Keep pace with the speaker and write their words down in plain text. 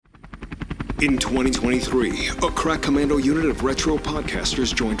In 2023, a crack commando unit of retro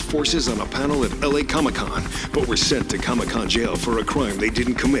podcasters joined forces on a panel at LA Comic-Con, but were sent to Comic-Con jail for a crime they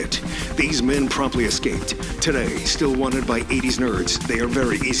didn't commit. These men promptly escaped. Today, still wanted by 80s nerds, they are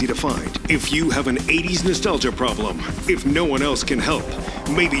very easy to find. If you have an 80s nostalgia problem, if no one else can help,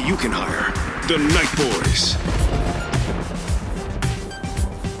 maybe you can hire the Night Boys.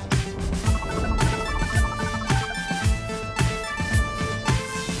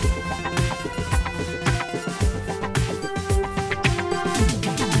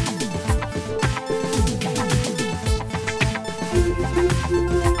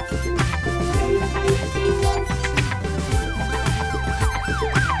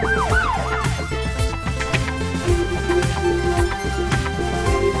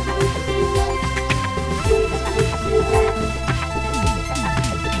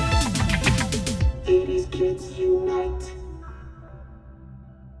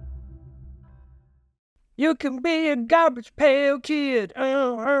 You can be a garbage pail kid.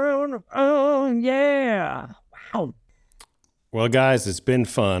 Yeah. Wow. Well, guys, it's been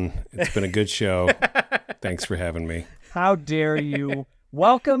fun. It's been a good show. Thanks for having me. How dare you?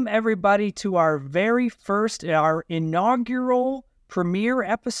 Welcome, everybody, to our our inaugural premiere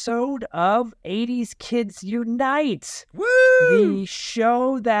episode of 80s Kids Unite. Woo! The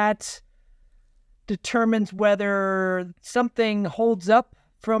show that determines whether something holds up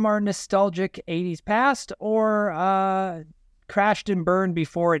from our nostalgic 80s past or crashed and burned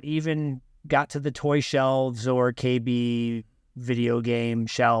before it even got to the toy shelves or KB video game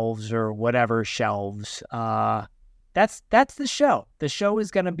shelves or whatever shelves. That's the show. The show is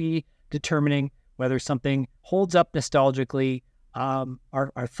going to be determining whether something holds up nostalgically,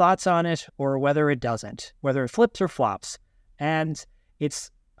 our thoughts on it, or whether it doesn't, whether it flips or flops. And it's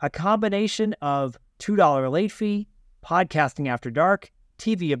a combination of $2 late fee, podcasting after dark,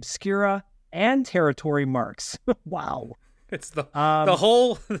 TV Obscura, and Territory Marks. Wow. It's the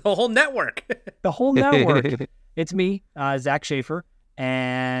whole network. The whole network. It's me, Zach Schaefer,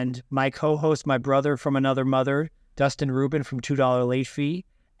 and my co-host, my brother from another mother, Dustin Rubin from $2 late fee,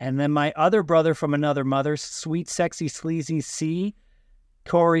 and then my other brother from another mother, sweet, sexy, sleazy C,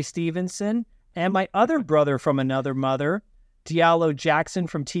 Corey Stevenson, and my other brother from another mother, Diallo Jackson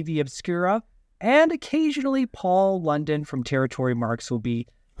from TV Obscura, and occasionally Paul London from Territory Marks will be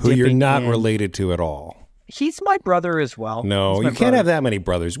who you're not in. Related to at all. He's my brother as well. No, you can't have that many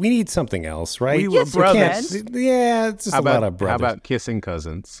brothers. We need something else, right? We were brothers. Yeah, it's just a lot of brothers. How about kissing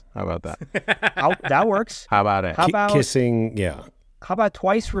cousins? How about that? That works. How about it? How about kissing? Yeah. How about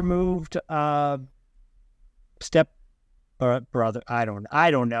twice removed step brother? I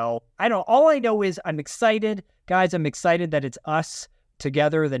don't know. All I know is I'm excited, guys. I'm excited that it's us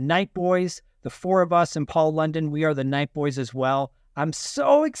together, the Night Boys. The four of us and Paul London, we are the Night Boys as well. I'm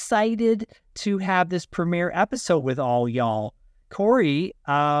so excited to have this premiere episode with all y'all. Corey,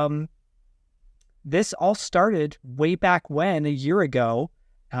 this all started way back when, a year ago,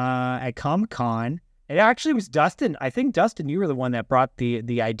 at Comic-Con. It actually was Dustin. I think, Dustin, you were the one that brought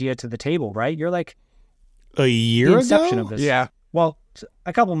the idea to the table, right? You're like a year the inception ago? of this. Yeah. Well,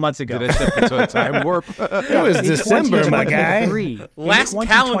 a couple months ago. Did I step into a time warp? It was December, my guy. Last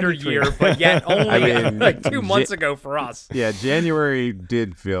calendar year, but yet only like 2 months ago for us. Yeah, January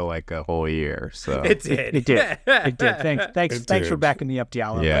did feel like a whole year. So It did. It did. It did. Thanks for backing me up,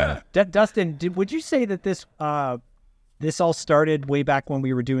 Diallo. Yeah. Dustin, would you say that this all started way back when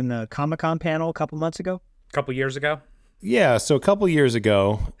we were doing the Comic-Con panel a couple months ago? A couple years ago? Yeah, so a couple years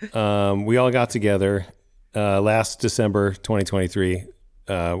ago, we all got together last December 2023.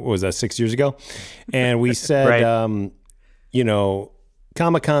 What was that, 6 years ago? And we said, right.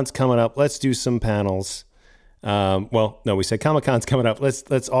 Comic-Con's coming up. Let's do some panels. We said Comic-Con's coming up.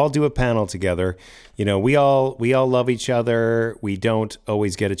 Let's all do a panel together. We all love each other. We don't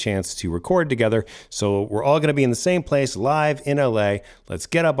always get a chance to record together. So we're all going to be in the same place live in LA. Let's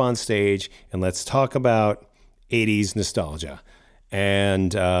get up on stage and let's talk about 80s nostalgia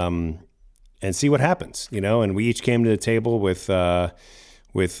and see what happens, and we each came to the table with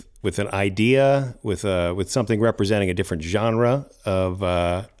an idea, with something representing a different genre of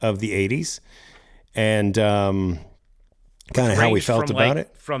the 80s, and kind of how we felt about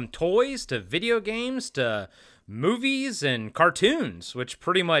it. From toys to video games to movies and cartoons, which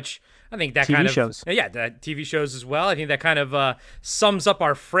pretty much, I think that TV kind of shows. Yeah, the TV shows as well. I think that kind of sums up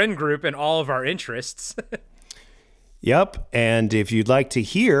our friend group and all of our interests. Yep, and if you'd like to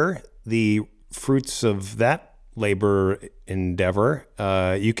hear the fruits of that labor endeavor,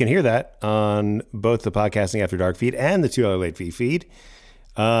 you can hear that on both the Podcasting After Dark feed and the $2 late fee feed.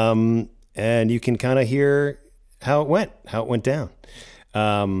 And you can kind of hear how it went down.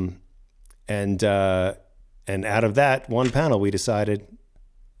 And And out of that one panel, we decided,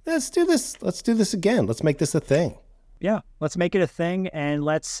 let's do this. Let's do this again. Let's make this a thing. Yeah, let's make it a thing, and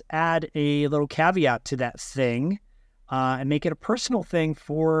let's add a little caveat to that thing and make it a personal thing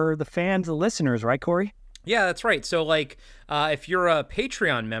for the fans, the listeners, right, Corey? Yeah, that's right. So, like, if you're a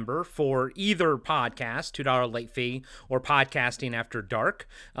Patreon member for either podcast, $2 late fee, or Podcasting After Dark,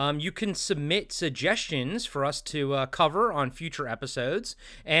 you can submit suggestions for us to cover on future episodes.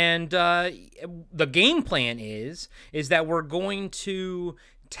 And the game plan is that we're going to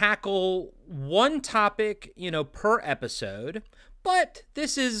tackle one topic, per episode. But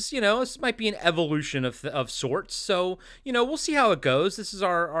this is, this might be an evolution of sorts. So, we'll see how it goes. This is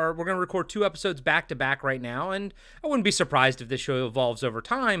we're going to record 2 episodes back to back right now. And I wouldn't be surprised if this show evolves over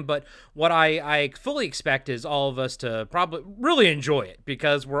time. But what I fully expect is all of us to probably really enjoy it,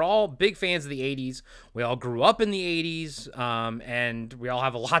 because we're all big fans of the 80s. We all grew up in the 80s. And we all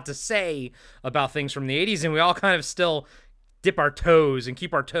have a lot to say about things from the 80s. And we all kind of still dip our toes and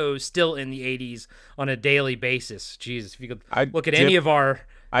keep our toes still in the 80s on a daily basis. Jesus, if you could look at any of our...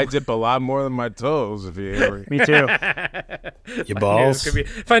 I dip a lot more than my toes, if you hear me. Me too. Your balls.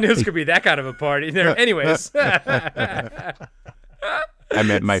 If I knew this could be that kind of a party. Anyways. I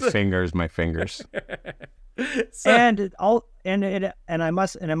meant my fingers. And I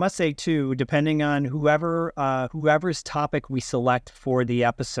must say too, depending on whoever's topic we select for the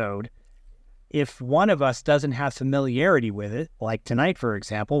episode, if one of us doesn't have familiarity with it, like tonight, for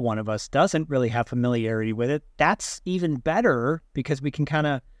example, one of us doesn't really have familiarity with it, that's even better, because we can kind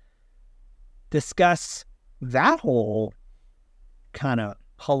of discuss that whole kind of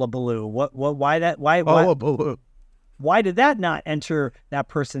hullabaloo. Why did that not enter that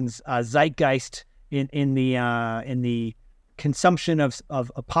person's zeitgeist in the consumption of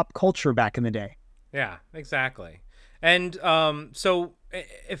pop culture back in the day? Yeah, exactly. And so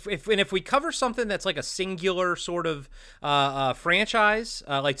if we cover something that's like a singular sort of franchise,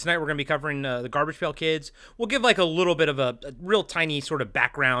 like tonight we're going to be covering the Garbage Pail Kids, we'll give like a little bit of a real tiny sort of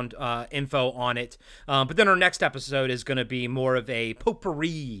background info on it. But then our next episode is going to be more of a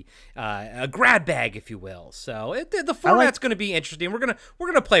potpourri, a grab bag, if you will. So the format's going to be interesting. We're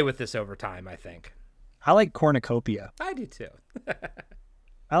gonna play with this over time, I think. I like cornucopia. I do too.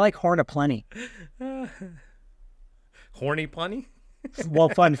 I like horn a plenty. Horny plenty? Well,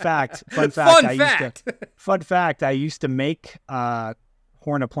 fun fact. I used to make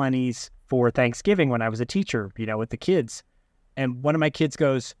horn a plenties for Thanksgiving when I was a teacher, with the kids. And one of my kids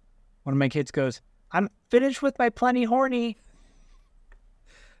goes, "I'm finished with my plenty horny."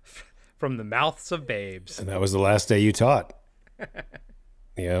 From the mouths of babes. And that was the last day you taught.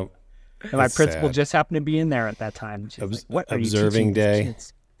 Yep. And my principal just happened to be in there at that time. What are observing you day.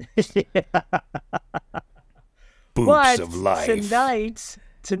 But of life.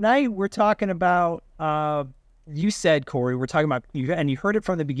 Tonight we're talking about, you said, Corey, we're talking about, and you heard it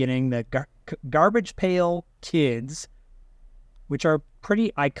from the beginning, the Garbage Pail Kids, which are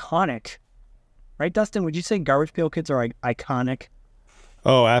pretty iconic. Right, Dustin? Would you say Garbage Pail Kids are iconic?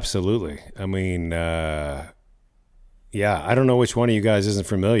 Oh, absolutely. I mean, yeah, I don't know which one of you guys isn't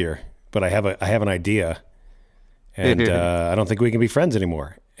familiar, but I have an idea, and I don't think we can be friends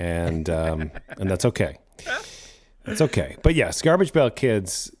anymore, and that's okay. That's okay. But yes, Garbage Pail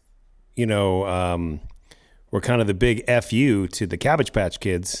Kids, were kind of the big FU to the Cabbage Patch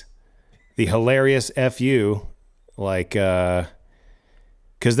Kids, the hilarious FU, like, because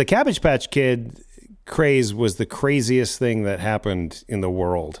the Cabbage Patch Kid craze was the craziest thing that happened in the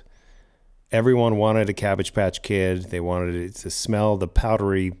world. Everyone wanted a Cabbage Patch Kid. They wanted it to smell the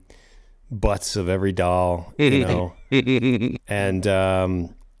powdery butts of every doll,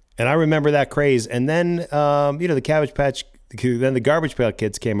 And I remember that craze. And then, the Garbage Pail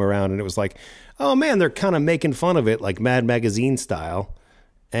Kids came around, and it was like, oh man, they're kind of making fun of it, like Mad Magazine style.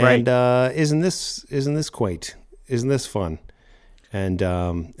 And isn't this quaint? Isn't this fun? And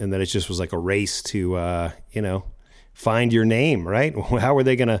then it just was like a race to, find your name, right? How are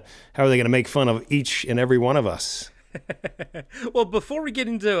they gonna make fun of each and every one of us? Well, before we get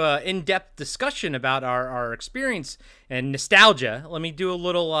into in-depth discussion about our experience and nostalgia, let me do a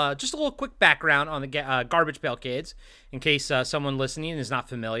little quick background on the Garbage Pail Kids, in case someone listening is not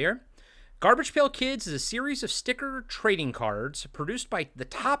familiar. Garbage Pail Kids is a series of sticker trading cards produced by the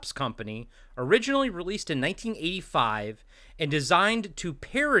Topps Company, originally released in 1985, and designed to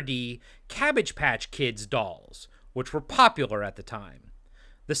parody Cabbage Patch Kids dolls, which were popular at the time.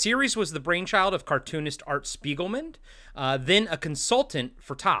 The series was the brainchild of cartoonist Art Spiegelman, then a consultant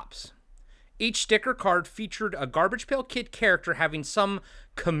for Topps. Each sticker card featured a Garbage Pail Kid character having some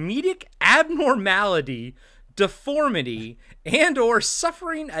comedic abnormality deformity, and or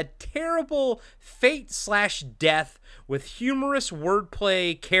suffering a terrible fate/death with humorous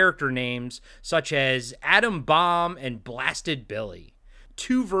wordplay character names such as Atom Bomb and Blasted Billy.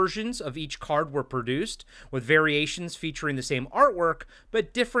 2 versions of each card were produced, with variations featuring the same artwork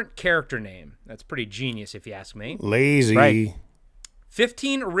but different character name. That's pretty genius if you ask me. Lazy. Right.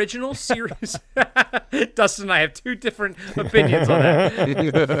 15 original series. Dustin and I have 2 different opinions on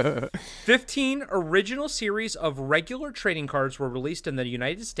that. 15 original series of regular trading cards were released in the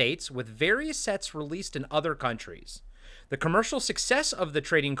United States, with various sets released in other countries. The commercial success of the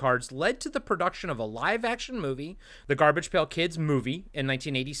trading cards led to the production of a live-action movie, The Garbage Pail Kids movie, in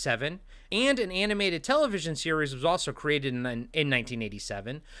 1987, and an animated television series was also created in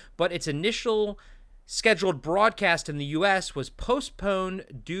 1987, but its initial scheduled broadcast in the U.S. was postponed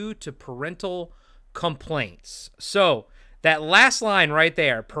due to parental complaints. So, that last line right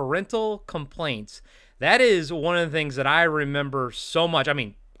there, parental complaints, that is one of the things that I remember so much. I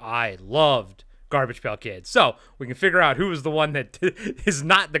mean, I loved Garbage Pail Kids. So, we can figure out who was the one that is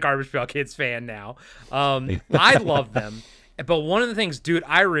not the Garbage Pail Kids fan now. I love them. But one of the things, dude,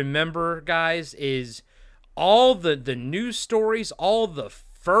 I remember, guys, is all the news stories, all the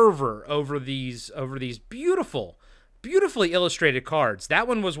fervor over these beautifully illustrated cards. That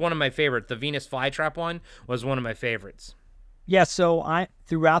one was one of my favorites. The Venus Flytrap one was one of my favorites. Yeah, so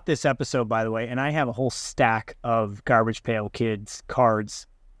throughout this episode, by the way, and I have a whole stack of Garbage Pail Kids cards,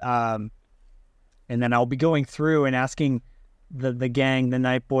 and then I'll be going through and asking the gang, the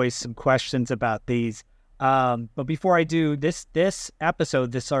Night Boys, some questions about these. But before I do, this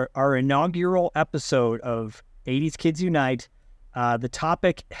episode, our inaugural episode of 80s Kids Unite, the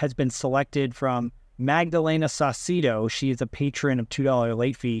topic has been selected from Magdalena Saucedo. She is a patron of $2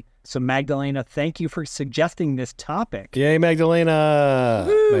 late fee. So Magdalena, thank you for suggesting this topic. Yay, Magdalena!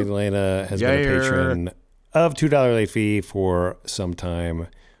 Woo! Magdalena has been a patron of $2 late fee for some time.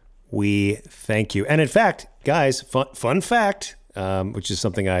 We thank you. And in fact, guys, fun fact, which is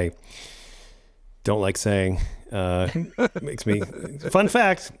something I don't like saying, makes me fun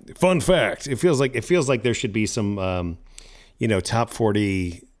fact. It feels like there should be some top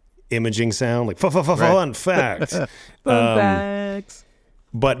 40 imaging sound, like fun fact. Fun facts.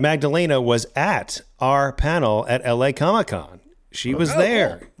 But Magdalena was at our panel at LA Comic-Con. She was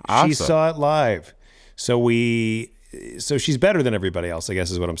there. Awesome. She saw it live. So she's better than everybody else, I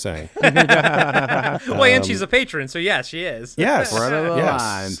guess is what I'm saying. Well, and she's a patron, so yes, she is. Yes. Front of the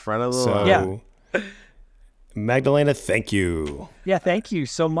line. Front of the line. Yeah. Magdalena, thank you. Yeah, thank you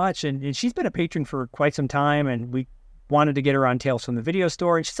so much. And she's been a patron for quite some time, and we wanted to get her on Tales from the Video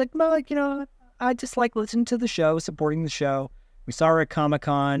Store. And she's like, I just like listening to the show, supporting the show. We saw her at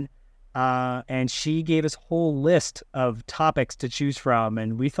Comic-Con, and she gave us a whole list of topics to choose from.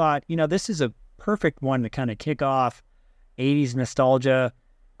 And we thought, this is a perfect one to kind of kick off 80s nostalgia,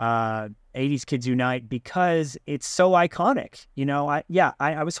 80s Kids Unite, because it's so iconic.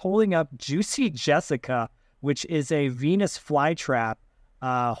 I was holding up Juicy Jessica, which is a Venus flytrap,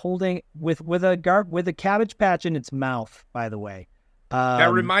 holding with a Cabbage Patch in its mouth, by the way.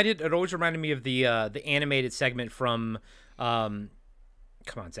 It always reminded me of the animated segment from come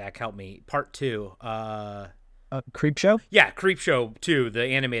on, Zach, help me. Part 2. Creep Show? Yeah, Creep Show 2, the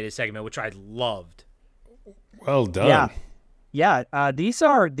animated segment, which I loved. Well done. Yeah. These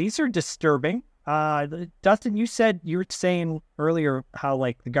are disturbing. Dustin, you were saying earlier how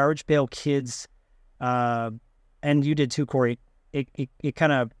like the Garbage Pail Kids, and you did too, Corey. It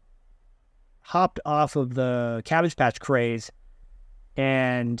kind of hopped off of the Cabbage Patch craze,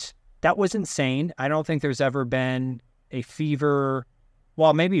 and that was insane. I don't think there's ever been a fever.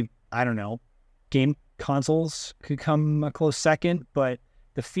 Well, maybe, I don't know, game consoles could come a close second, but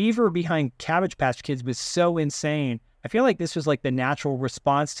the fever behind Cabbage Patch Kids was so insane. I feel like this was like the natural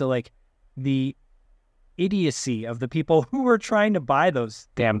response to like the idiocy of the people who were trying to buy those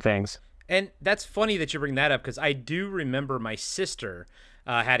damn things. And that's funny that you bring that up, because I do remember my sister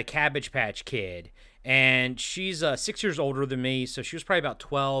had a Cabbage Patch Kid, and she's 6 years older than me, so she was probably about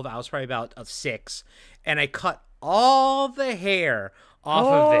 12. I was probably about 6, and I cut all the hair off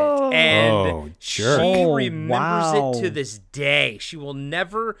of it, and she remembers it to this day. She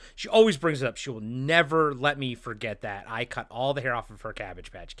always brings it up. She will never let me forget that. I cut all the hair off of her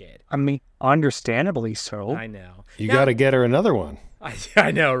Cabbage Patch Kid. I mean, understandably so. I know. You got to get her another one.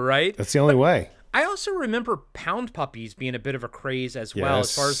 I know, right? That's the only way. I also remember Pound Puppies being a bit of a craze as well,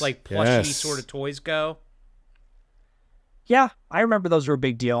 as far as like plushy sort of toys go. Yeah, I remember those were a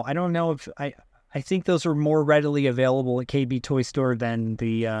big deal. I don't know if I think those are more readily available at KB Toy Store than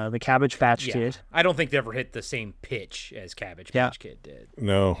the Cabbage Patch Kid. I don't think they ever hit the same pitch as Cabbage Patch Kid did.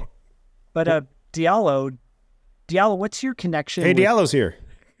 No. But Diallo, Diallo, what's your connection? Hey, Diallo's here.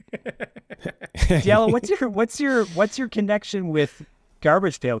 Diallo, what's your connection with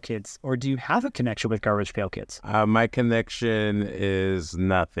Garbage Pail Kids, or do you have a connection with Garbage Pail Kids? My connection is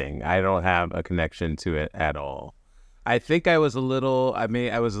nothing. I don't have a connection to it at all. I think I was a little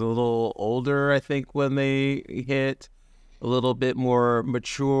older, I think, when they hit, a little bit more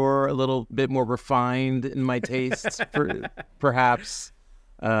mature, a little bit more refined in my tastes, perhaps.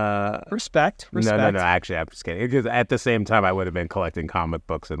 Respect. No. Actually, I'm just kidding. Because at the same time, I would have been collecting comic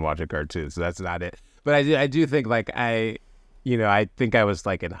books and watching cartoons, so that's not it. But I do think, like, I think I was,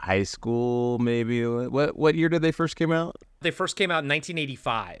 like, in high school, maybe. What year did they first come out? They first came out in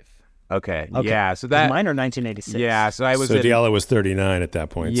 1985. Okay. Yeah. So that mine are 1986. Yeah. So I was. So Diallo was 39 at that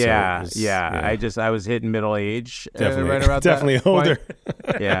point. Yeah. So yeah. I was hitting middle age. Definitely. Right about definitely that older.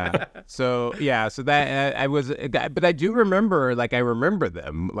 Yeah. So that I was, but I do remember. Like I remember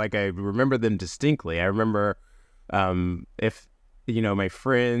them. Like I remember them distinctly. I remember, if my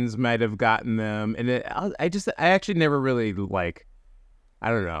friends might have gotten them, and I actually never really like. I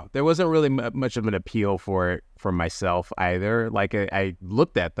don't know. There wasn't really much of an appeal for it for myself either. Like I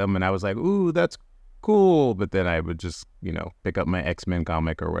looked at them and I was like, "Ooh, that's cool," but then I would just pick up my X-Men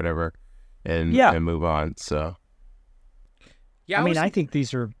comic or whatever and move on. So yeah, I think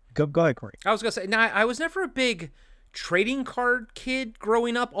these are go ahead, Corey. I was gonna say, I was never a big trading card kid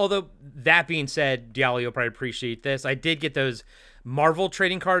growing up. Although that being said, Diallo, you'll probably appreciate this. I did get those Marvel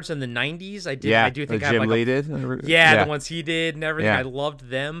trading cards in the 90s. I do think I have Jim like Lee did. The ones he did and everything. Yeah. I loved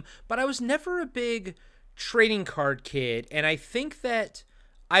them, but I was never a big trading card kid. And I think that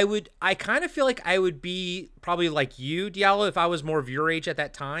I kind of feel like I would be probably like you, Diallo, if I was more of your age at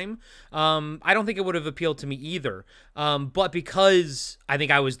that time. I don't think it would have appealed to me either. But because I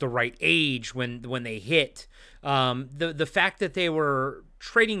think I was the right age when they hit, the fact that they were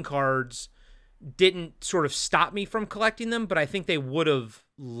trading cards didn't sort of stop me from collecting them, but I think they would have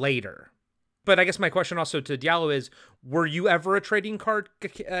later. But I guess my question also to Diallo is, were you ever a trading card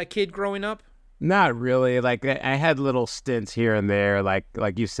kid growing up? Not really. Like I had little stints here and there. Like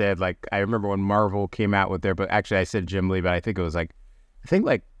you said, like I remember when Marvel came out with but actually I said Jim Lee, but I think it was like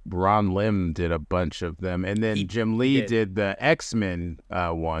Ron Lim did a bunch of them, and then Jim Lee did the X-Men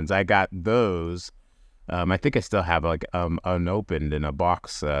ones. I got those. I think I still have like unopened in a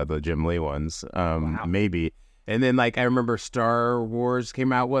box, the Jim Lee ones, wow. Maybe. And then like I remember Star Wars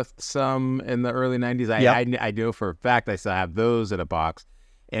came out with some in the early 90s. I know for a fact I still have those in a box.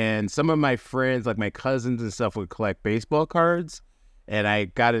 And some of my friends, like my cousins and stuff, would collect baseball cards. And I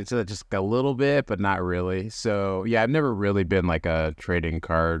got into it just a little bit, but not really. So yeah, I've never really been like a trading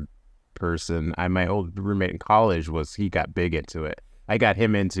card person. My old roommate in college he got big into it. I got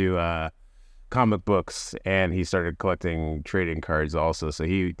him into comic books, and he started collecting trading cards also. So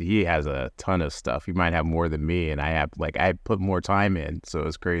he has a ton of stuff. He might have more than me, and I put more time in, so it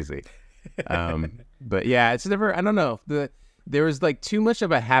was crazy. But yeah, it's never, I don't know, there was like too much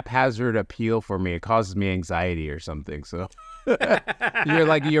of a haphazard appeal for me. It causes me anxiety or something. So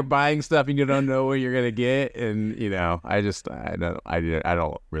you're buying stuff and you don't know what you're gonna get, and I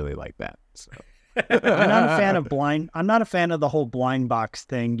don't really like that. So. I'm not a fan of I'm not a fan of the whole blind box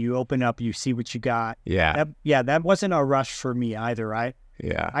thing. You open up, you see what you got. Yeah. That wasn't a rush for me either. I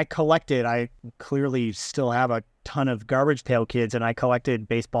collected. I clearly still have a ton of Garbage Pail Kids, and I collected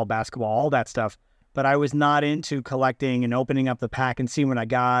baseball, basketball, all that stuff. But I was not into collecting and opening up the pack and seeing what I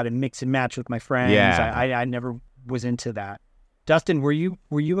got and mix and match with my friends. Yeah. I never was into that. Dustin, were you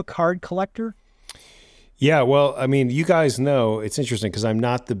a card collector? Yeah, well, I mean, you guys know, it's interesting because I'm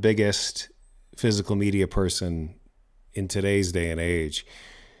not the biggest physical media person in today's day and age,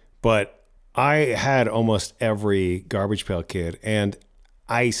 but I had almost every Garbage Pail Kid, and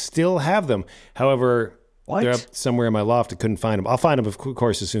I still have them. However, they're up somewhere in my loft. I couldn't find them. I'll find them, of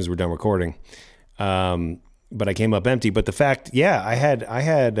course, as soon as we're done recording. But I came up empty. But the fact, I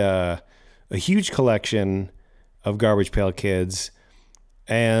had a huge collection of Garbage Pail Kids,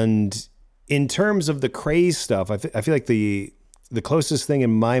 and in terms of the craze stuff, I feel like the closest thing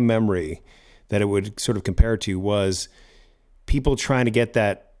in my memory that it would sort of compare to was people trying to get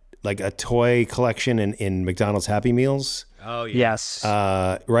that, like a toy collection in McDonald's Happy Meals. Oh, yeah. Yes.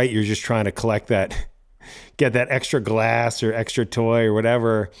 Right? You're just trying to collect that, get that extra glass or extra toy or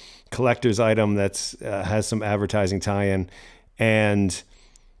whatever collector's item that's has some advertising tie-in. And,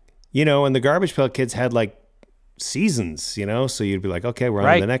 and the Garbage Pail Kids had like seasons, so you'd be like, okay, we're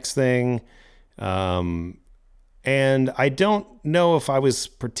on to the next thing. And I don't know if I was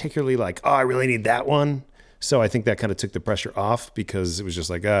particularly like, oh, I really need that one. So I think that kind of took the pressure off, because it was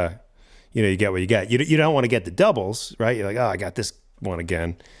just like, you get what you get. You don't want to get the doubles, right? You're like, oh, I got this one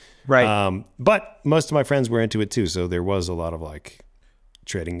again. Right. But most of my friends were into it too, so there was a lot of like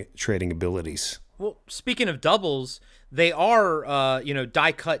trading abilities. Well, speaking of doubles, they are,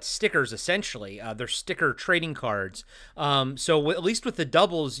 die cut stickers essentially. They're sticker trading cards. So at least with the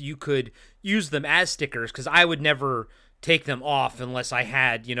doubles, you could use them as stickers because I would never take them off unless I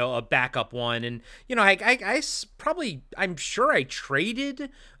had, a backup one. And, I'm sure I traded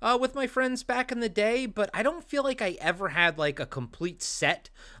with my friends back in the day, but I don't feel like I ever had like a complete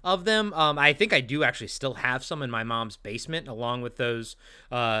set of them. I think I do actually still have some in my mom's basement along with those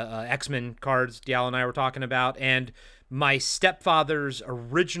X-Men cards Diallo and I were talking about. And my stepfather's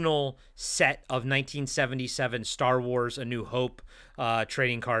original set of 1977 Star Wars A New Hope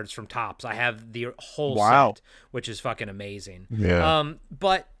trading cards from Topps. I have the whole set, which is fucking amazing. Yeah.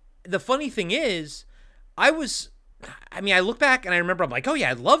 But the funny thing is, I look back and I remember I'm like, oh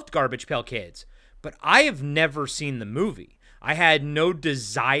yeah, I loved Garbage Pail Kids, but I have never seen the movie. I had no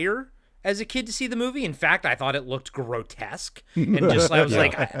desire as a kid to see the movie. In fact, I thought it looked grotesque and just I was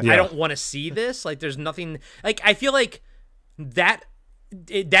like, I don't want to see this. Like, there's nothing like I feel like that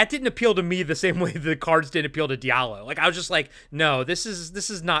didn't appeal to me the same way the cards didn't appeal to Diallo. Like, I was just like, no, this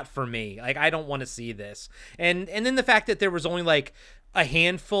is not for me. Like, I don't want to see this. And then the fact that there was only like a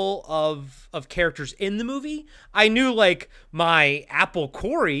handful of characters in the movie, I knew like my Apple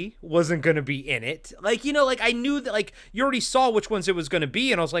Corey wasn't going to be in it. Like, I knew that like you already saw which ones it was going to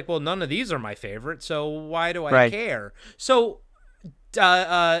be. And I was like, well, none of these are my favorite. So why do I care? So,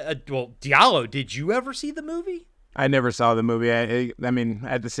 Diallo, did you ever see the movie? I never saw the movie. I mean, I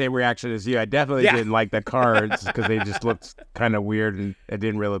had the same reaction as you. I definitely didn't like the cards because they just looked kind of weird and it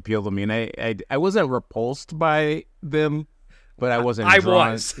didn't really appeal to me. And I wasn't repulsed by them, but I wasn't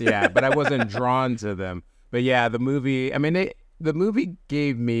drawn. Yeah, but I wasn't drawn to them. But yeah, the movie, I mean, the movie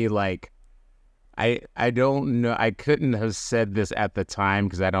gave me like, I don't know. I couldn't have said this at the time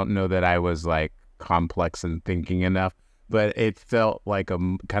because I don't know that I was like complex and thinking enough, but it felt like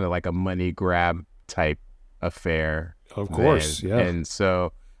kind of like a money grab type affair. Of course, yeah. And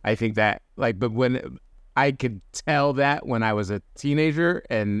so I think that but when I could tell that when I was a teenager,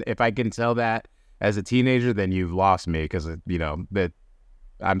 and if I can tell that as a teenager, then you've lost me because that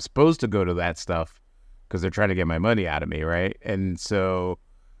I'm supposed to go to that stuff because they're trying to get my money out of me, right? And so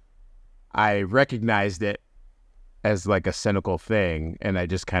I recognized it as like a cynical thing, and I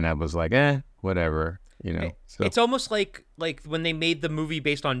just kind of was like, whatever. So. It's almost like when they made the movie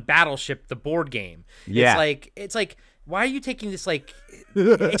based on Battleship, the board game. Yeah. It's like why are you taking this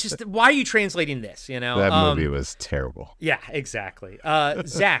it's just why are you translating this, That movie was terrible. Yeah, exactly.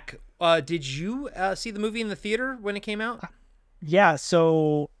 Zach, did you see the movie in the theater when it came out? Yeah,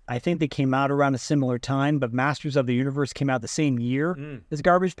 so I think they came out around a similar time, but Masters of the Universe came out the same year as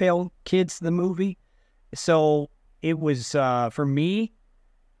Garbage Pail Kids, the movie. So it was, for me,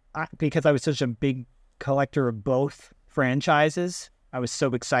 because I was such a big collector of both franchises, I was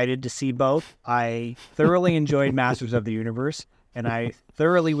so excited to see both. I thoroughly enjoyed Masters of the Universe, and I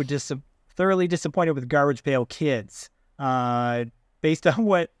thoroughly disappointed with Garbage Pail Kids. Based on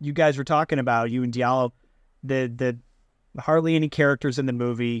what you guys were talking about, you and Diallo, the hardly any characters in the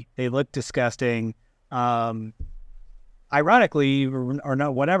movie. They look disgusting. Ironically, or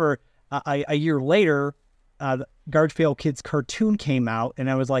not, whatever, a year later, the Garbage Pail Kids cartoon came out, and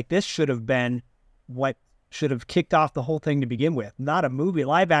I was like, this should have been what should have kicked off the whole thing to begin with. Not a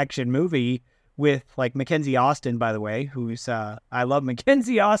live action movie with like Mackenzie Austin, by the way, who's, I love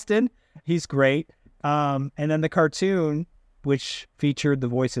Mackenzie Austin. He's great. And then the cartoon, which featured the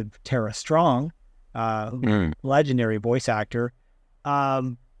voice of Tara Strong, legendary voice actor.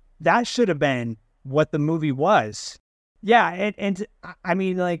 That should have been what the movie was. Yeah. And I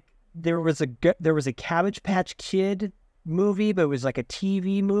mean, like, there was a Cabbage Patch Kid movie, but it was like a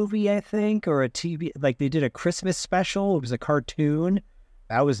TV movie, I think, or a TV, like they did a Christmas special. It was a cartoon.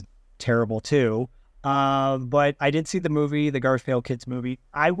 That was terrible too. But I did see the movie, the Garbage Pail Kids movie.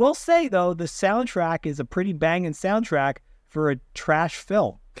 I will say though, the soundtrack is a pretty banging soundtrack for a trash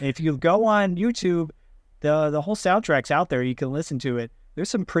film. And if you go on YouTube, the whole soundtrack's out there. You can listen to it.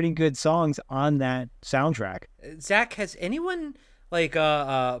 There's some pretty good songs on that soundtrack. Zach, has anyone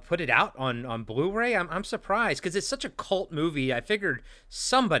put it out on Blu-ray? I'm surprised because it's such a cult movie. I figured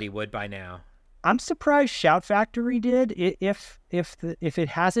somebody would by now. I'm surprised Shout Factory did. If it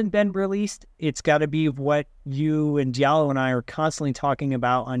hasn't been released, it's got to be what you and Diallo and I are constantly talking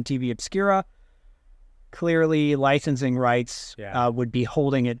about on TV Obscura. Clearly, licensing rights would be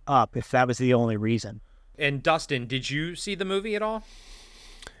holding it up if that was the only reason. And Dustin, did you see the movie at all?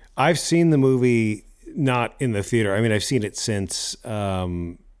 I've seen the movie. Not in the theater. I mean, I've seen it since,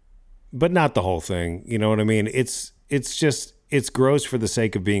 but not the whole thing. You know what I mean? It's just, it's gross for the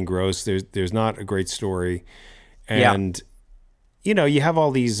sake of being gross. There's not a great story. And, you know, you have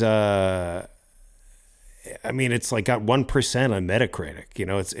all these, I mean, it's like got 1% on Metacritic, you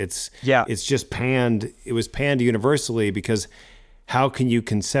know, it's just panned. It was panned universally because how can you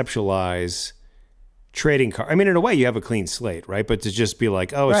conceptualize trading cards? I mean, in a way you have a clean slate, right? But to just be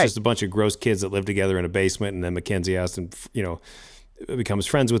like, oh, it's just a bunch of gross kids that live together in a basement. And then Mackenzie Aston, you know, becomes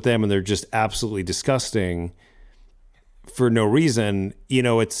friends with them and they're just absolutely disgusting for no reason. You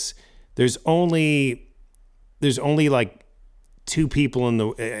know, there's only like two people in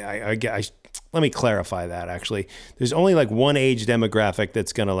the, let me clarify that actually. There's only like one age demographic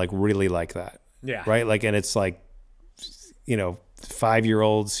that's going to like really like that. Yeah. Right. Like, and it's like, you know,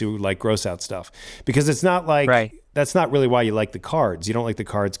 5-year-olds who like gross out stuff, because it's not like, that's not really why you like the cards. You don't like the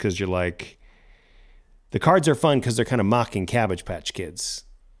cards because you're like, the cards are fun because they're kind of mocking Cabbage Patch Kids,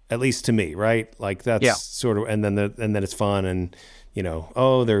 at least to me, right? Like that's sort of, and then it's fun, and you know,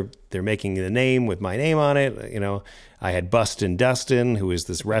 oh, they're making the name with my name on it. You know, I had Bustin' Dustin, who is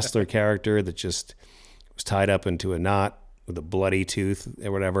this wrestler character that just was tied up into a knot with a bloody tooth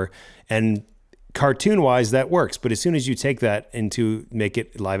or whatever, and cartoon wise that works. But as soon as you take that into make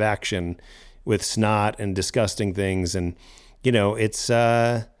it live action with snot and disgusting things, and you know, it's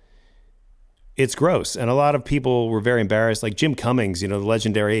gross. And a lot of people were very embarrassed, like Jim Cummings, you know, the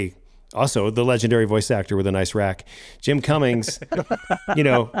legendary voice actor with a nice rack, Jim Cummings, you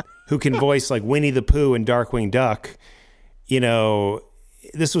know, who can voice like Winnie the Pooh and Darkwing Duck. You know,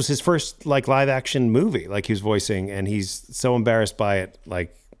 this was his first like live action movie, like he was voicing, and he's so embarrassed by it.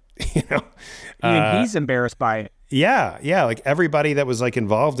 Like, you know, I mean, he's embarrassed by it. Yeah. Like everybody that was like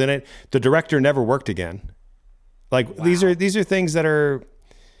involved in it, the director never worked again. Like these are things that are,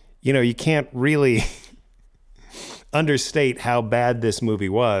 you know, you can't really understate how bad this movie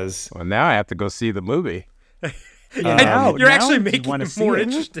was. Well, now I have to go see the movie. You're actually making me more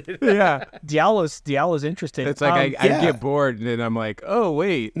interested. Yeah. Diallo's interested. It's like I get bored and then I'm like, oh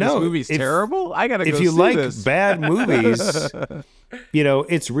wait, this movie's terrible. I gotta go see this. If you like bad movies, you know,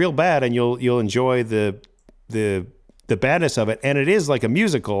 it's real bad, and you'll enjoy the badness of it. And it is like a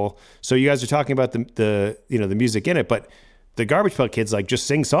musical. So you guys are talking about the you know, the music in it, but the Garbage Pail Kids like just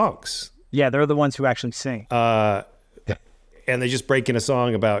sing songs. Yeah, they're the ones who actually sing. And they just break in a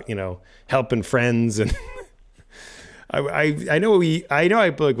song about, you know, helping friends, and I know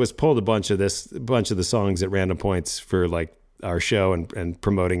I like was pulled a bunch of the songs at random points for like our show and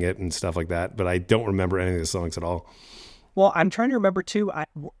promoting it and stuff like that, but I don't remember any of the songs at all. Well, I'm trying to remember too.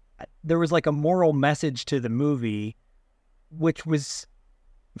 There was like a moral message to the movie, which was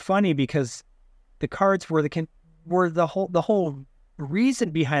funny because the cards were the whole reason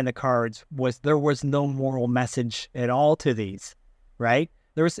behind the cards was there was no moral message at all to these, right?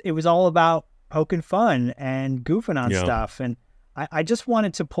 It was all about poking fun and goofing on stuff. And I just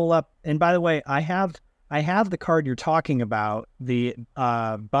wanted to pull up, and by the way, I have the card you're talking about, the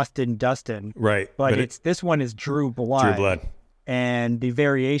Bustin' Dustin. Right. But this one is Drew Blood. And the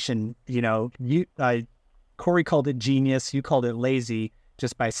variation, you know, Corey called it genius, you called it lazy,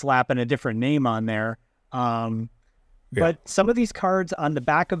 just by slapping a different name on there. But some of these cards on the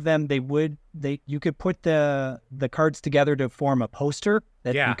back of them, you could put the cards together to form a poster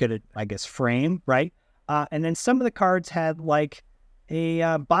that you could, I guess, frame, right? And then some of the cards had like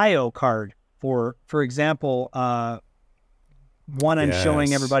a bio card. For example, one I'm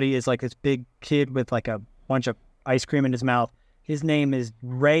showing everybody is like this big kid with like a bunch of ice cream in his mouth. His name is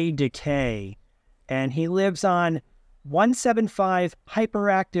Ray Decay, and he lives on 175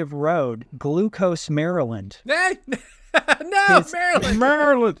 Hyperactive Road, Glucose, Maryland. Maryland.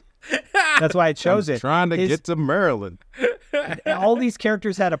 That's why it shows it. Trying to get to Maryland. All these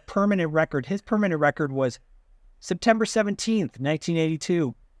characters had a permanent record. His permanent record was September 17th,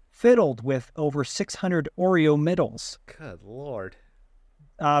 1982, fiddled with over 600 Oreo middles. Good Lord.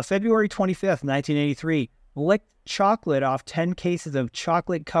 February 25th, 1983, licked chocolate off 10 cases of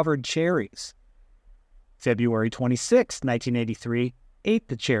chocolate-covered cherries. February 26th, 1983, ate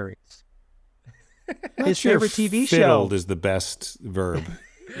the cherries. His favorite TV show. Fiddled is the best verb.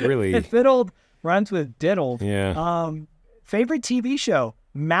 Really. Fiddled rhymes with diddled. Yeah. Favorite TV show,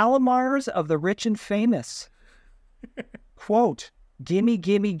 Malamars of the Rich and Famous. Quote, gimme,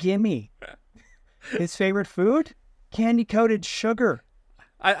 gimme, gimme. His favorite food, candy-coated sugar.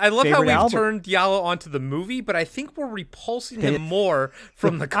 I love favorite how we've album. turned Diallo onto the movie, but I think we're repulsing him more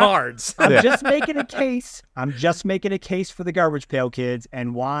from the cards. I'm just making a case. I'm just making a case for the Garbage Pail Kids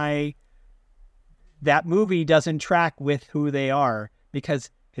and why that movie doesn't track with who they are. Because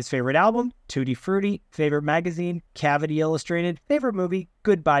his favorite album, Tutti Frutti, favorite magazine, Cavity Illustrated, favorite movie,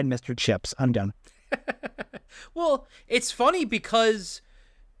 Goodbye, Mr. Chips. I'm done. Well, it's funny because,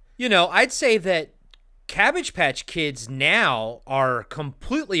 I'd say that Cabbage Patch Kids now are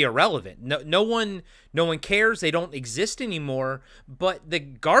completely irrelevant. No one cares. They don't exist anymore. But the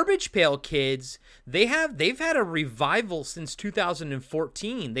Garbage Pail Kids, they've had a revival since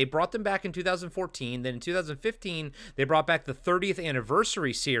 2014. They brought them back in 2014. Then in 2015, they brought back the 30th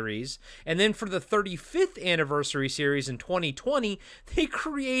anniversary series. And then for the 35th anniversary series in 2020, they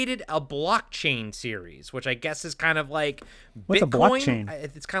created a blockchain series, which I guess is kind of like What's Bitcoin. a blockchain?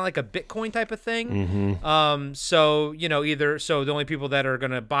 It's kind of like a Bitcoin type of thing. Mm-hmm. So the only people that are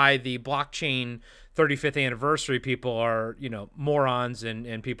going to buy the blockchain 35th anniversary people are, morons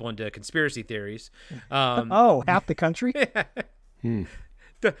and people into conspiracy theories. Half the country?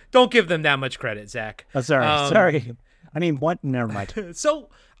 Don't give them that much credit, Zach. Oh, sorry. I mean, what? Never mind. So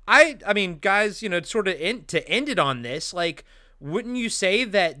I mean, guys, sort of to end it on this, like, wouldn't you say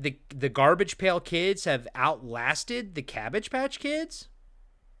that the Garbage Pail Kids have outlasted the Cabbage Patch Kids?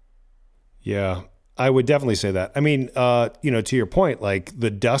 Yeah, I would definitely say that. I mean, to your point, like the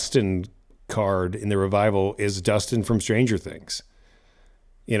Dustin card in the revival is Dustin from Stranger Things.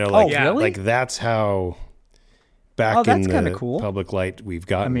 Really? Like that's how back in the public light we've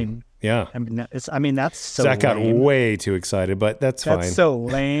gotten. Yeah. That's so Zach got lame. way too excited, but that's fine. That's so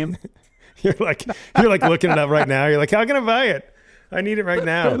lame. You're like looking it up right now. You're like, how can I buy it? I need it right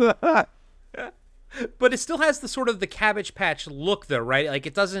now. But it still has the sort of the Cabbage Patch look, though, right? Like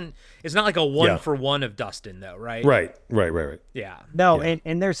it's not like a one for one of Dustin, though, right? Right. Yeah. No, Yeah.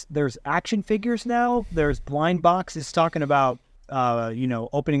 and there's action figures now. There's Blind Box is talking about,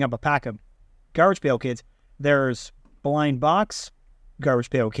 opening up a pack of Garbage Pail Kids. There's Blind Box Garbage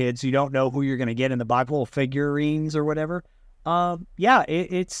Pail Kids. You don't know who you're going to get in the box, little figurines or whatever.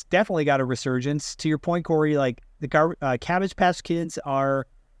 It's definitely got a resurgence. To your point, Corey, like the Cabbage Patch Kids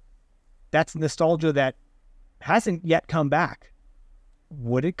that's nostalgia that hasn't yet come back.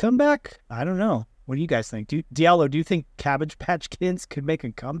 Would it come back? I don't know. What do you guys think? Diallo, do you think Cabbage Patch Kids could make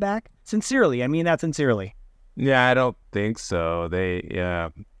a comeback? Sincerely. I mean that sincerely. Yeah, I don't think so.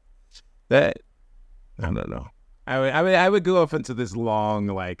 I don't know. I would go off into this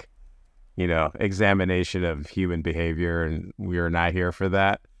long, examination of human behavior, and we are not here for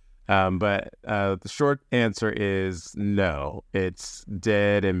that. But the short answer is no. It's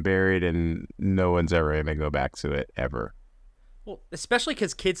dead and buried, and no one's ever going to go back to it, ever. Well, especially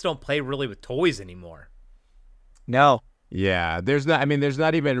because kids don't play really with toys anymore. No. Yeah, there's not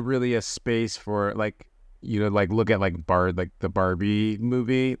even really a space for, look at, the Barbie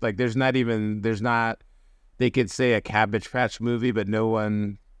movie. Like, they could say a Cabbage Patch movie, but no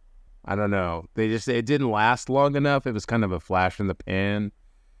one, I don't know. It didn't last long enough. It was kind of a flash in the pan.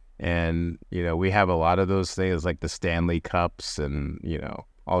 And, we have a lot of those things like the Stanley Cups and,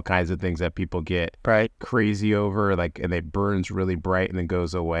 all kinds of things that people get crazy over, and it burns really bright and then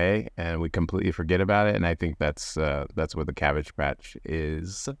goes away and we completely forget about it. And I think that's what the Cabbage Patch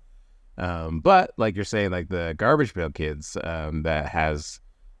is. But like you're saying, like the Garbage Pail Kids, that has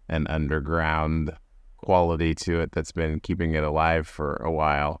an underground quality to it that's been keeping it alive for a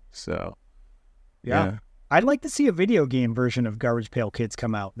while. So, yeah. I'd like to see a video game version of Garbage Pail Kids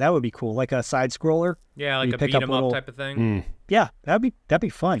come out. That would be cool, like a side scroller. Yeah, like a beat 'em up type of thing. Yeah, that'd be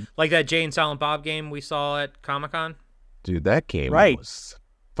fun. Like that Jay and Silent Bob game we saw at Comic-Con. Dude, that game was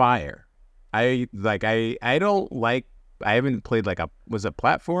fire. I haven't played was it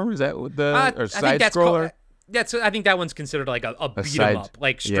platform? Is that or side scroller? I think that one's considered like a beat 'em up,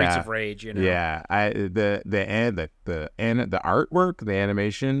 like Streets of Rage. Yeah, the artwork, the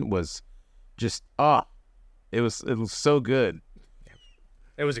animation was just it was so good.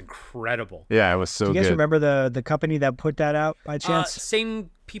 It was incredible. Yeah, it was so good. Do you guys remember the company that put that out by chance? Same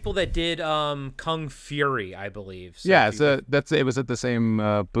people that did Kung Fury, I believe. So it was at the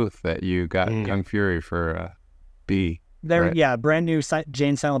same booth that you got Kung Fury for B. Brand new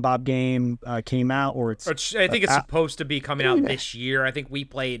Jane Silent Bob game came out, I think it's supposed to be coming out this year. I think we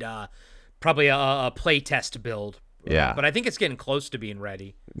played probably a play test build. Yeah, but I think it's getting close to being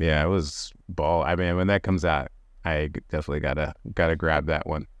ready. Yeah, it was ball. I mean, when that comes out, I definitely gotta grab that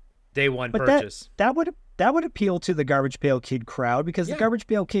one. Day one purchase. That would appeal to the Garbage Pail Kid crowd because the Garbage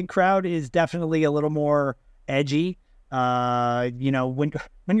Pail Kid crowd is definitely a little more edgy. When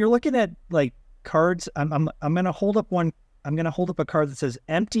you're looking at like cards, I'm gonna hold up one. I'm gonna hold up a card that says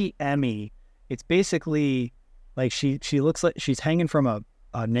Empty Emmy. It's basically like she looks like she's hanging from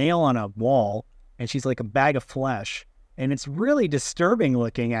a nail on a wall. And she's like a bag of flesh. And it's really disturbing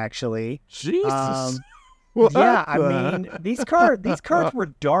looking, actually. Jesus. Yeah, I mean, these cards were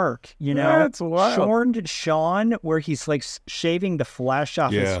dark, you know. That's wild. Shorn to Sean, where he's like shaving the flesh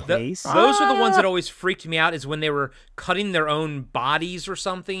off his face. Those are the ones that always freaked me out, is when they were cutting their own bodies or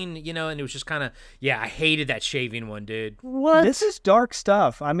something, you know, and it was just kind of, I hated that shaving one, dude. What? This is dark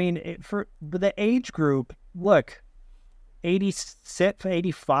stuff. I mean, for the age group, look, 86,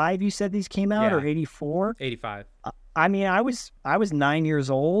 85, you said these came out, or 84? 85. I mean, I was 9 years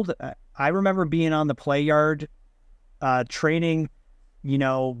old. I remember being on the play yard, training, you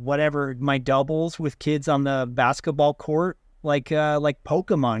know, whatever, my doubles with kids on the basketball court, like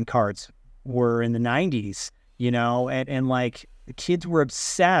Pokemon cards were in the 90s, you know, and like the kids were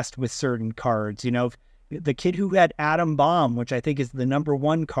obsessed with certain cards, you know. The kid who had Atom Bomb, which I think is the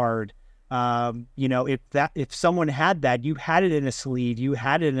 #1 card, you know, if someone had that, you had it in a sleeve, you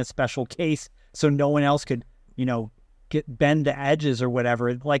had it in a special case, so no one else could, you know, bend the edges or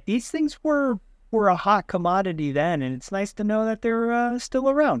whatever. Like, these things were a hot commodity then, and it's nice to know that they're still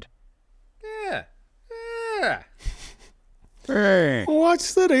around. Yeah. Hey.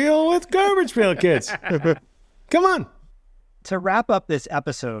 What's the deal with Garbage Pail Kids? Come on. To wrap up this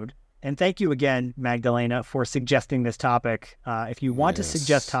episode, and thank you again, Magdalena, for suggesting this topic. If you want to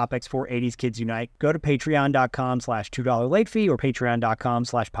suggest topics for 80s Kids Unite, go to patreon.com/$2 late fee or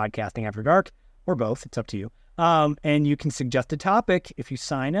patreon.com/podcasting after dark, or both. It's up to you. And you can suggest a topic if you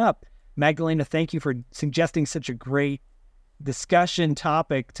sign up. Magdalena, thank you for suggesting such a great discussion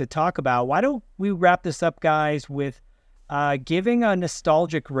topic to talk about. Why don't we wrap this up, guys, with giving a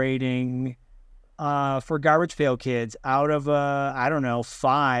nostalgic rating for Garbage Pail Kids out of,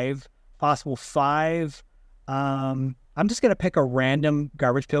 5, possible 5. I'm just going to pick a random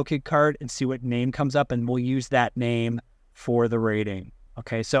Garbage Pail Kid card and see what name comes up, and we'll use that name for the rating.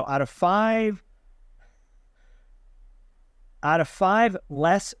 Okay, so out of 5,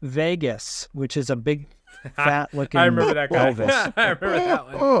 Las Vegas, which is a big, fat-looking I remember that guy. Elvis. I remember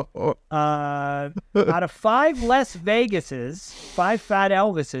that one. Out of 5 Las Vegases, 5 fat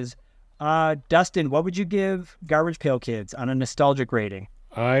Elvises, Dustin, what would you give Garbage Pail Kids on a nostalgic rating?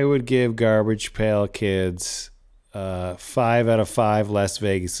 I would give Garbage Pail Kids 5 out of 5 Las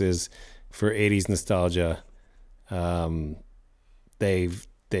Vegases for 80s nostalgia. They've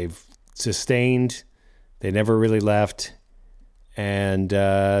sustained. They never really left. And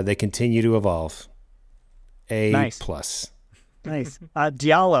they continue to evolve. Nice. plus. Nice.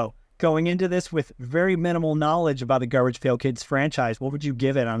 Diallo, going into this with very minimal knowledge about the Garbage Pail Kids franchise, what would you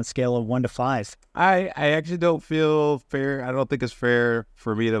give it on a scale of 1 to 5? I actually don't feel fair. I don't think it's fair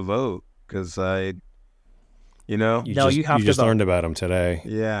for me to vote because you know. You have to just vote. learned about them today.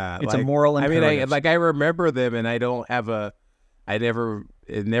 Yeah. It's a moral imperative. I remember them and I don't have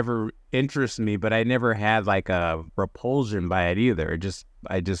it never interests me, but I never had like a repulsion by it either.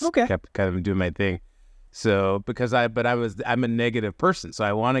 I just kept kind of doing my thing. So I'm a negative person, so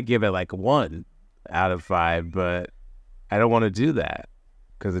I want to give it like 1 out of 5, but I don't want to do that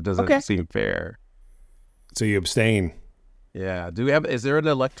because it doesn't seem fair. So you abstain. Yeah. Is there an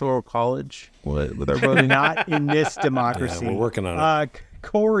electoral college with our voting? Not in this democracy. Yeah, we're working on it.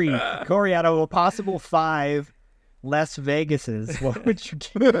 Corey, out of a possible 5 Las Vegases, what would you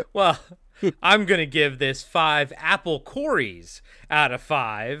give? Well, I'm going to give this 5 Apple Corys out of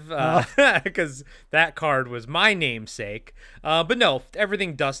 5 because that card was my namesake. But no,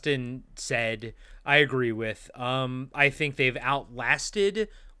 everything Dustin said, I agree with. I think they've outlasted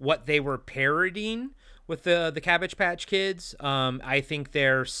what they were parodying with the Cabbage Patch Kids. I think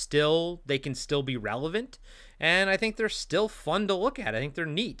they can still be relevant. And I think they're still fun to look at. I think they're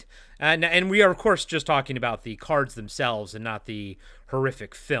neat. And we are, of course, just talking about the cards themselves and not the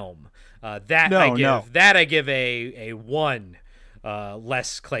horrific film. I give a 1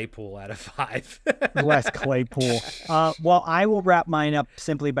 Les Claypool out of 5. Les Claypool. Well, I will wrap mine up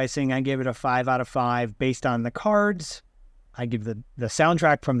simply by saying I give it a 5 out of 5 based on the cards. I give the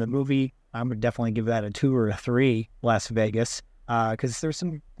soundtrack from the movie. I would definitely give that a 2 or a 3, Las Vegas, because there's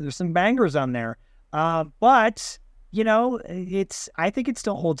some bangers on there. But you know, I think it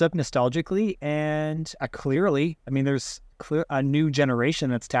still holds up nostalgically, and clearly, I mean, there's a new generation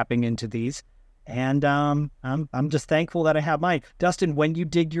that's tapping into these, and I'm just thankful that I have mine. Dustin, when you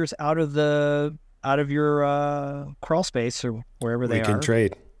dig yours out of your crawl space or wherever they are, we can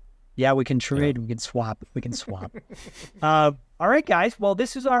trade. Yeah, we can trade. Yeah. We can swap. All right, guys. Well,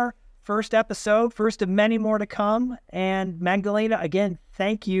 this is our first episode, first of many more to come. And Magdalena, again,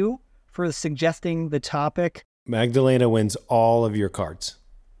 thank you for suggesting the topic. Magdalena wins all of your cards.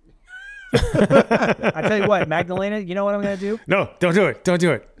 I tell you what, Magdalena, you know what I'm going to do? No, don't do it. Don't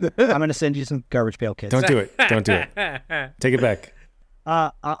do it. I'm going to send you some Garbage Pail Kids. Don't do it. Don't do it. Take it back.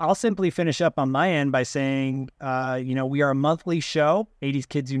 I'll simply finish up on my end by saying, we are a monthly show, 80s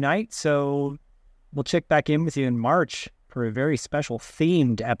Kids Unite. So we'll check back in with you in March for a very special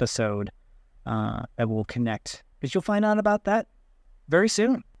themed episode that will connect. Because you'll find out about that very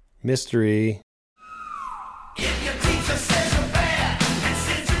soon. Mystery. If your teacher says you're bad and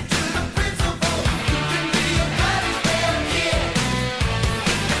sends you to the principal, you can be a daddy's bad kid.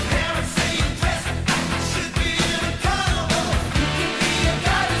 If your parents say you dress like you should be in a carnival, you can be a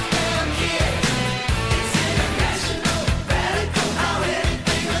daddy's bad kid. It's international, radical, how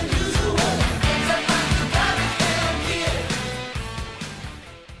anything unusual ends up like a daddy's bad kid.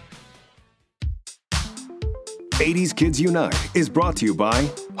 80s Kids Unite is brought to you by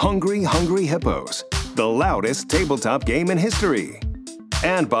Hungry Hungry Hippos, the loudest tabletop game in history.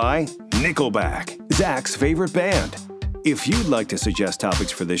 And by Nickelback, Zach's favorite band. If you'd like to suggest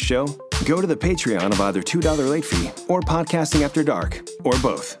topics for this show, go to the Patreon of either $2 Late Fee or Podcasting After Dark, or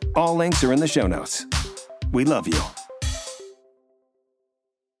both. All links are in the show notes. We love you.